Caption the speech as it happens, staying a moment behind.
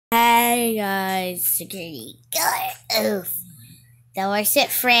guys. Security guard. Oof. That works it,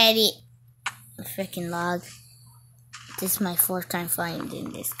 Freddy. A freaking log. This is my 4th time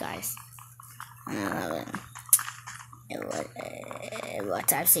finding this, guys. I don't know what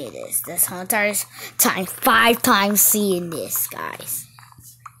time seeing this. This whole entire time, 5 times seeing this, guys.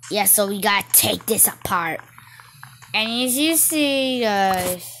 Yeah, so we gotta take this apart. And as you see,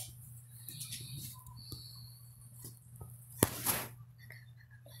 guys.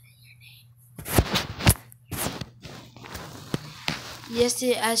 Yes,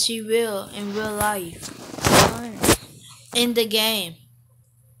 it actually will in real life. In the game,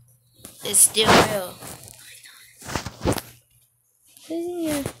 it's still real.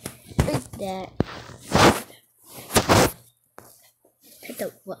 Look that.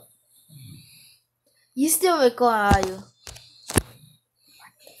 What? You still record, are you?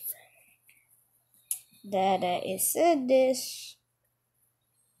 That it said this.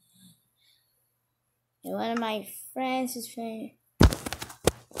 And one of my friends was playing.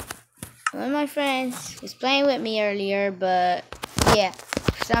 One of my friends was playing with me earlier, but yeah,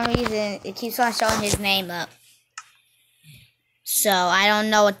 for some reason it keeps on showing his name up. So I don't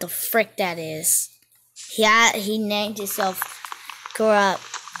know what the frick that is. He named himself Corrupt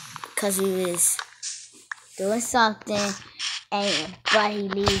because he was doing something, but he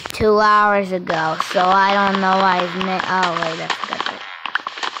left 2 hours ago. So I don't know why his name. Oh wait, I forgot that.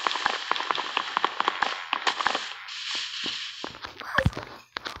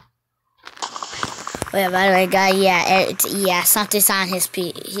 Wait, by the way, guys, yeah, something's on his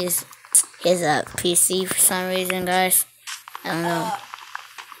PC for some reason, guys. I don't know.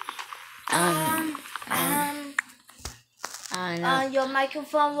 I don't know. Your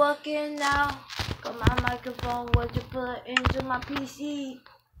microphone working now? Got my microphone was to put into my PC.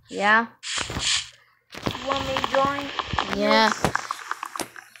 Yeah. You want me to join? Yeah. Yes.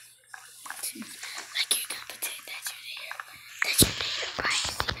 Like you're gonna pretend that you're there,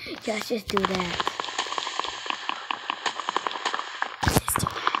 right? Yeah, just do that.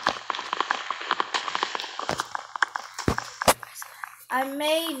 I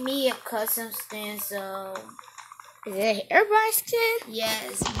made me a custom skin, so... Is it a hairbrush skin?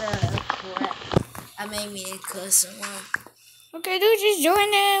 Yes, but correct. I made me a custom one. Okay, dude, just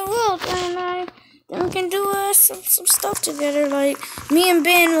join that world, and then we can do some stuff together. Like me and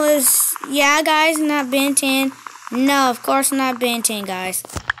Ben was, yeah, guys, not Ben 10. No, of course not Ben 10, guys.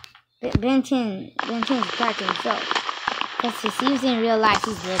 Ben 10's attacking himself. Because if he's in real life,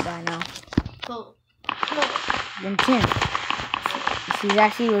 he's dead by now. Cool. Ben 10. If he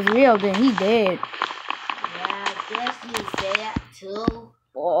actually was real, then he's dead. Yeah, I guess he's dead too.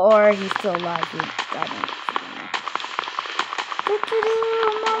 Or he's still alive, dude. I don't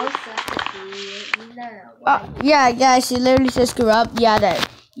know. Yeah, guys, she literally says screw up.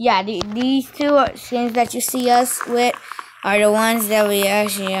 These 2 skins that you see us with are the ones that we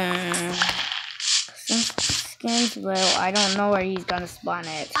actually some skins. Well, I don't know where he's gonna spawn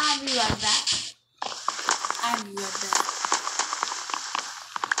at. I'll be right back.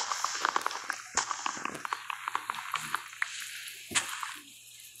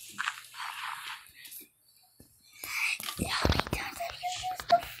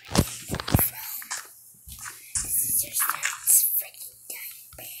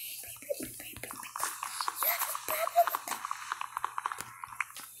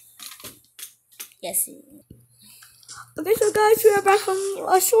 Yes. Okay, so guys, we are back from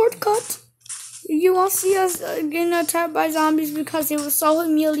a shortcut. You won't see us getting attacked by zombies because it was so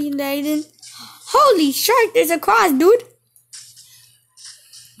humiliating. Holy shark, there's a cross, dude.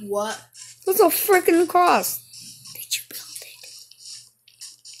 What? What's a freaking cross? Did you build it?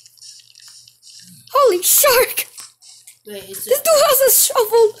 Holy shark! Wait, this dude has a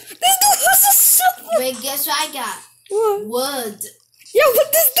shovel. Wait, guess what I got? What? Wood. Yeah,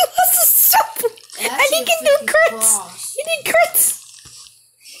 but this dude has a shovel. And he can do crits. He did crits.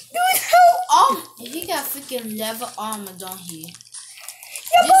 Dude, help. Oh, he got freaking level armor, don't he?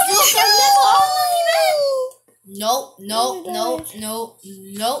 Yeah, this dude got level armor,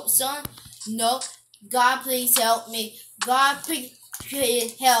 Nope, son. Nope. God, please help me. God, please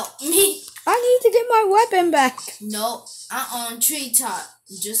help me. I need to get my weapon back. Nope, I'm on treetop,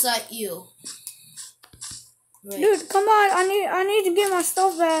 just like you. Wait. Dude, come on! I need to get my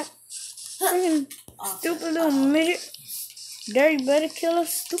stuff back. Freaking stupid little midget. Dirty better killer,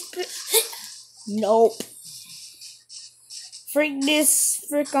 stupid. Nope. Freak this,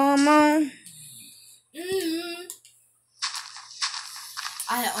 freak on mine.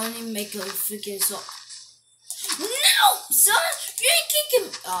 I only make a freaking so. No, son, you ain't kicking.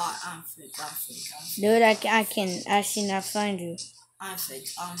 Oh, I'm freak. Dude, I can actually not find you. I'm fake.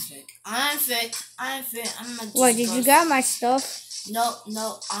 I'm fake. I'm fake. I'm fake. I'm not. What, did you got my stuff? No,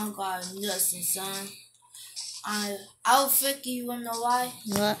 I'm got nothing, son. I'll fake you. You wanna know why?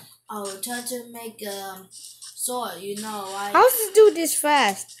 What? I will try to make sword. You know why? How's this dude this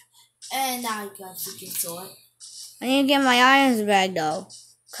fast? And now I got freaking sword. I need to get my irons back though,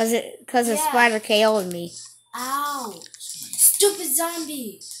 cause a spider KO'd me. Ow! Stupid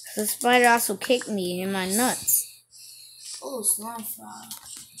zombie! The spider also kicked me in my nuts. Oh, slime frog.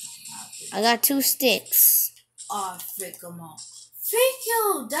 I got 2 sticks. Oh, frick them all. Freak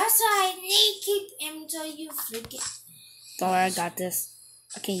you! That's why I need keep him until you freak it. Don't worry, I got this.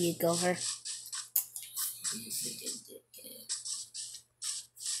 I can get over.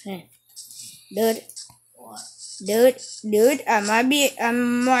 Hey. Dude. What? Dude, I might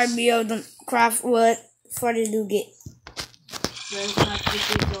be able to craft wood before the dude get. Where's my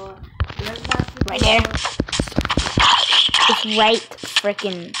freaking door? Where's my freaking Right there. door?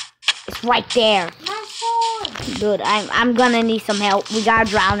 It's right there. My phone! Dude, I'm gonna need some help. We got a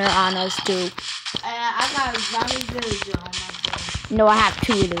drowner on us too. I got a zombie villager on my phone. No, I have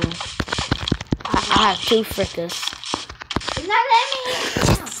 2 of them. I have 2 frickers. It's not letting me hit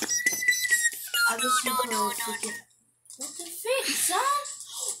him. I just want to freaking... What the frick, son?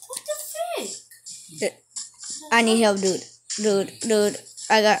 What the frick? I need help, dude. Dude,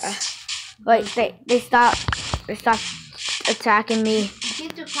 I got. Wait, they stopped attacking me.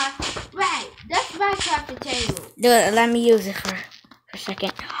 Get the craft. Right, that's my crafting table. Dude, let me use it for a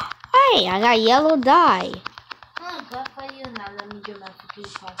second. Hey, I got yellow dye. Oh, good for you. Now let me get my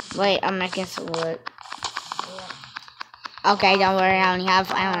freaking crafting. Wait, I'm making some wood. Okay, don't worry, I only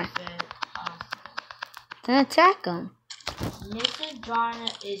have iron. Then attack them. Mr.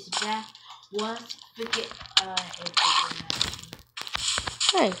 Garner is back. Once freaking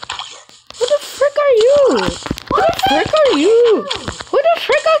Hey, who the frick are you? Who the frick are you? Who the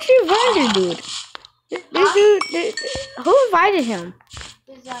frick got you invited, dude? This dude, who invited him?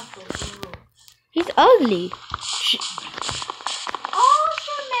 He's ugly. Oh,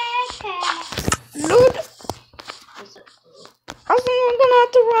 Samantha. Dude, I think I'm gonna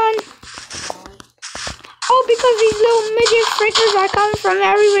have to run. Oh, because these little midget frickers are coming from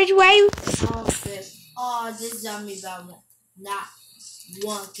every which way. Oh, shit. Oh, this zombie about not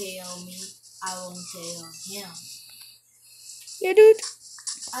one KO me. I won't KO him. Yeah, dude.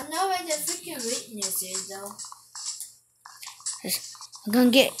 I know where the freaking weakness is, though. I'm gonna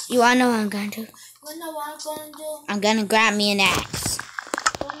get you. I know what I'm gonna do. You know what I'm gonna do? I'm gonna grab me an axe.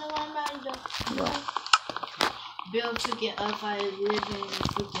 You know what I'm gonna do? What? Build freaking up. I live in a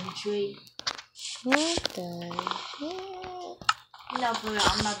freaking tree. What the hell? No, for real,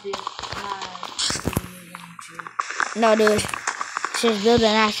 I'm not building a tree. No, dude. Just build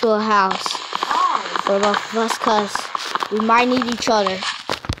an actual house Oh! for both of us, cause we might need each other.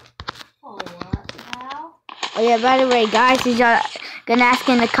 Oh, what? How? Oh yeah, by the way, guys, if y'all gonna ask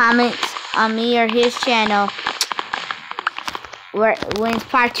in the comments on me or his channel when's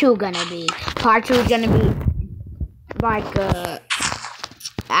part 2 gonna be. Part 2 is gonna be like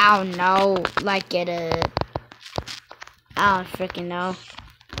I don't know, like at I don't freaking know.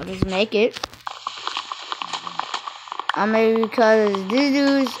 I'll just make it. Maybe because this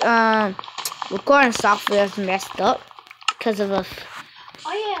dude's recording software is messed up because of a.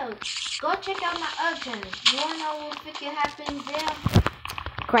 Oh yeah, go check out my other channel. You wanna know what freaking happens there?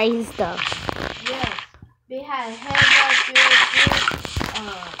 Crazy stuff. Yes, they had headbutt.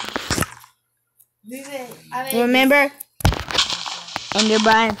 Remember?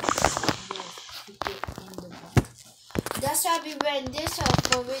 Enderby. That's why we read this up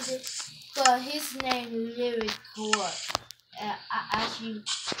for reading. For his name Lyric Core. I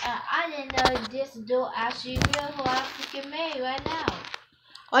didn't know this dude actually real who I freaking made right now.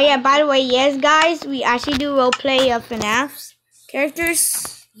 Oh yeah, by the way, yes guys, we actually do roleplay of FNAF's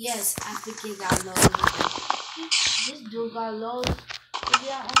characters. Yes, I freaking got loads. This dude got loads.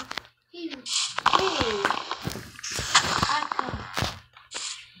 He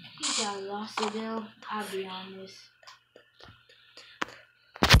got lost in them, I'll be honest.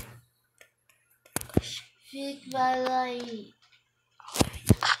 Fix my light.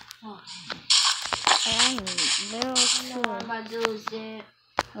 Oh. I'm You know what I'm about to do is that.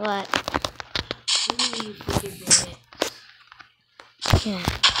 What? We freaking did it. Yeah.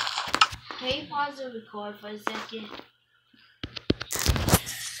 Can you pause the record for a second?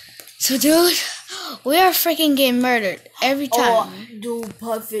 So dude, we are freaking getting murdered every time. Oh, dude,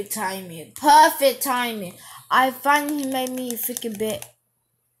 perfect timing. Perfect timing. I finally made me a freaking bit.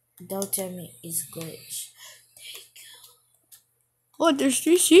 Don't tell me it's glitch. Oh, there's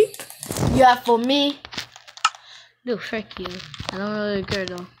 3 sheep? Yeah, for me. Dude, frick you. I don't really care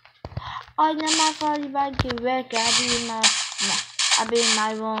though. Oh, now my phone about to get wrecked. I be in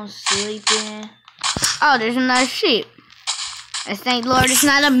my room sleeping. Oh, there's another sheep. And thank Lord it's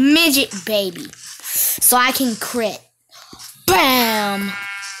not a midget baby. So I can crit. Bam!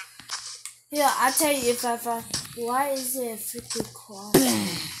 Yeah, I'll tell you if I find. Why is it a freaking car?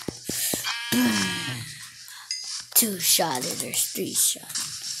 2 shot or 3 shot.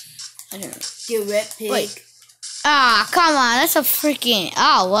 I don't know. Get wrecked, pig. Wait. Ah, come on. That's a freaking.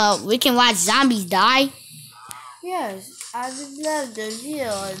 Oh, well, we can watch zombies die. Yes, I would love the video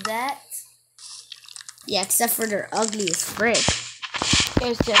of that. Yeah, except for they're ugly as frick.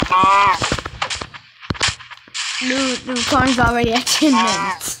 Except. Dude, the corn's already at 10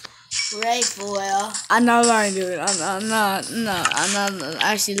 minutes. Right, for well. I'm not lying, dude. I'm not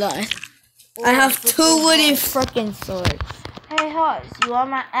actually lying. I have 2 wooden freaking swords. Hey, Hearts, you want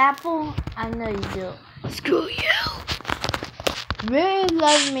my apple? I know you do. Screw you. Really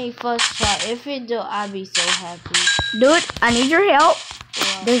love me first try. If you do, I'll be so happy. Dude, I need your help.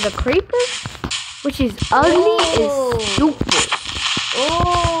 Yeah. There's a creeper, which is ugly as stupid.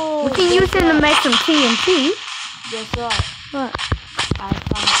 Oh! We can use him to make some TNT. Guess what? What? I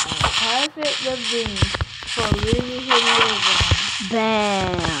found a perfect ravine for really living.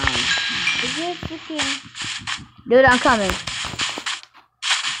 Bam. Is it freaking? Dude, I'm coming.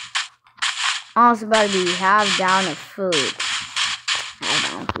 I'm about to be half down of food. Half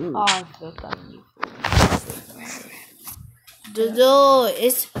down of food. Oh, I forgot you. Dude,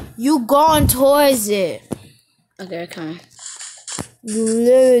 it's you going towards it. Okay, come on. You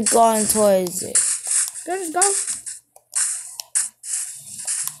literally going towards it. Just go.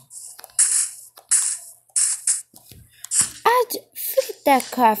 Look at that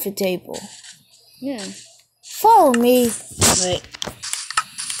coffee table. Yeah. Follow me. Wait.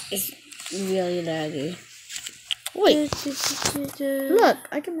 It's really laggy. Wait. Look,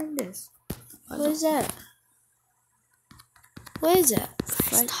 I can make this. What is that? What is that?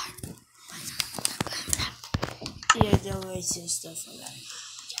 Right. Yeah, don't waste your stuff on that.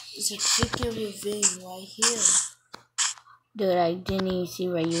 It's a freaking ravine right here. Dude, I didn't even see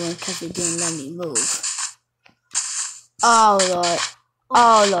where you went because it didn't let me move. Oh, Lord.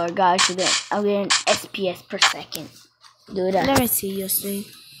 Oh, Lord, gosh, I'm getting SPS per second. Dude, Let me see your thing.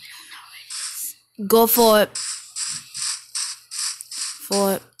 Go for it.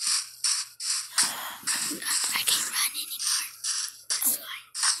 For it. I can't run anymore. That's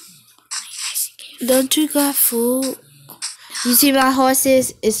why. Don't you got food? You see my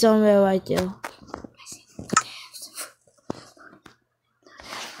horses? It's somewhere right there.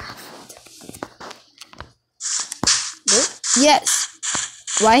 Yes.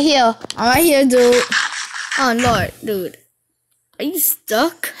 Right here. I'm right here, dude. Oh, Lord, dude. Are you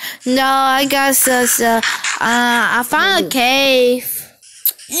stuck? No, I got I found a cave.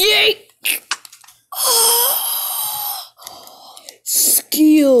 Yay!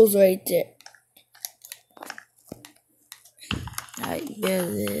 Skills right there. Right there,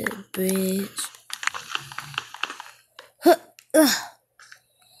 the bridge.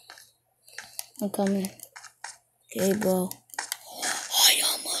 I'm coming. Okay, bro. I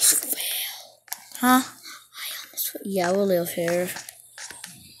almost fell. Huh? Yeah, we'll live here.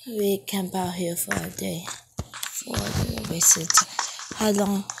 We camp out here for a day. For the wasted time. How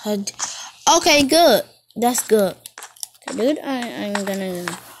long? Okay, good. That's good. Dude, I'm gonna...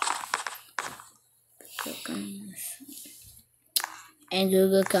 And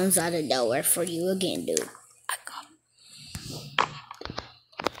Google comes out of nowhere for you again, dude.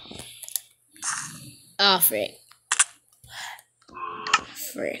 Oh, frick.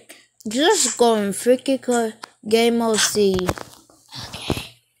 Frick. Just going freaking game mode C.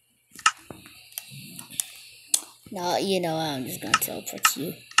 Okay. No, you know I'm just gonna teleport to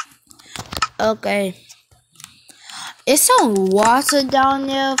you. Okay. It's some water down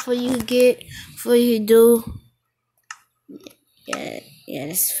there for you to do. Yeah,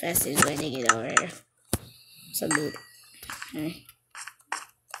 that's the fastest way to get over here. So, dude. Okay.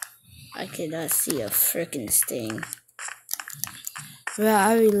 I cannot see a freaking thing. Well,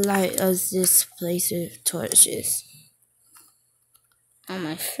 I really like this place with torches. Oh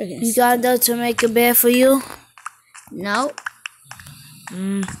my freaking. You got that to make a bed for you? No.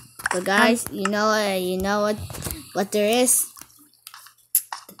 But guys, you know what there is?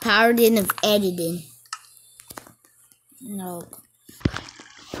 The power of editing. No.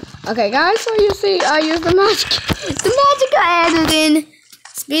 Okay, guys, so you see, I use the magic of editing.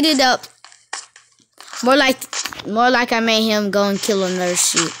 Speed it up. More like I made him go and kill another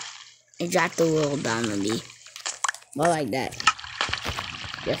sheep and drop the world down on me. More like that.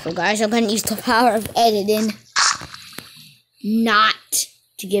 Yeah, so guys, I'm gonna use the power of editing. not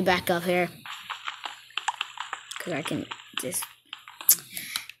to get back up here. Because I can just...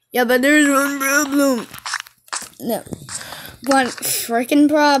 Yeah, but there's one problem. No. One freaking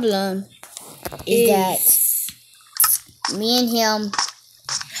problem is that me and him...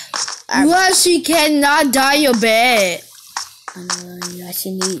 Well, she cannot dye your bed. I know, yes,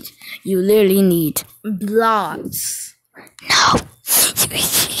 you literally need Blocks. No.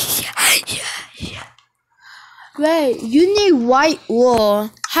 Wait, you need white wool.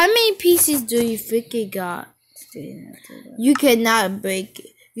 How many pieces do you think you got? You cannot break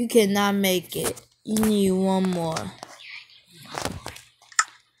it. You cannot make it. You need one more.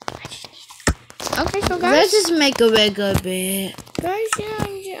 Okay, so guys, Let's just make a regular bed. guys, yeah,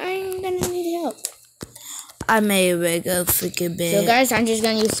 I'm gonna need help. I made a regular freaking bed. So guys, I'm just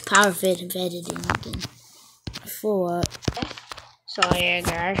gonna use power fit editing again. For what? So yeah,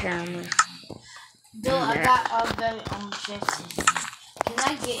 guys, Bill, I got our very own chest. Can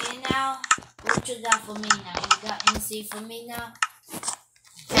I get in now? What you got for me now? You got NC for me now?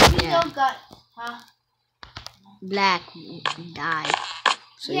 If you don't got, huh? black dye,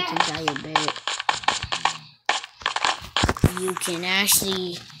 so you can dye your bed. You can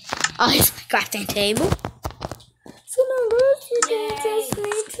actually. Oh, it's my crafting table. So my girls, you can just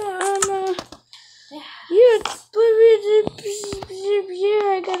make some. Yeah,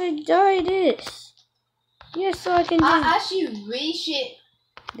 I gotta dye this. Yeah, so I can do. I actually reach it.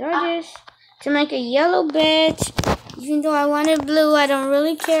 Dye this to make a yellow bed. Even though I wanted blue, I don't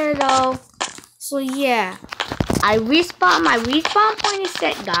really care though. So yeah, my respawn point is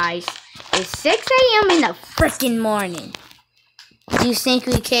set, guys. It's 6 a.m. in the freaking morning. Do you think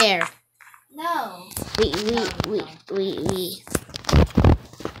we care? No. We.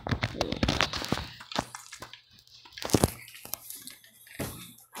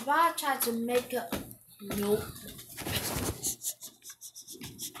 I'm about to try to make a. Nope.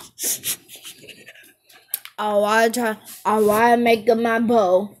 I wanna make my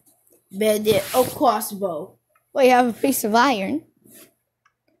bow. But a crossbow. Well, you have a piece of iron.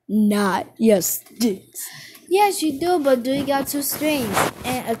 Not. Yes, this. Yes, you do, but do you got 2 strings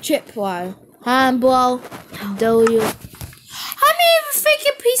and a tripwire? Handball. Do you? How many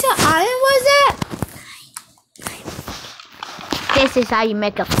freaking piece of iron was that? This is how you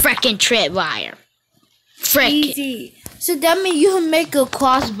make a freaking tripwire. Frickin'. Easy. So that means you can make a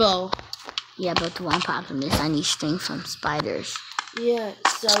crossbow. Yeah, but the one problem is I need string from spiders. Yeah,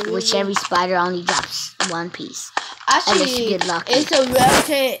 so Which every spider only drops 1 piece. actually, unless you get lucky. it's a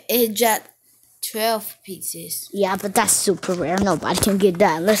rare it just 12 pieces. Yeah, but that's super rare. Nobody can get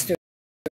that unless they're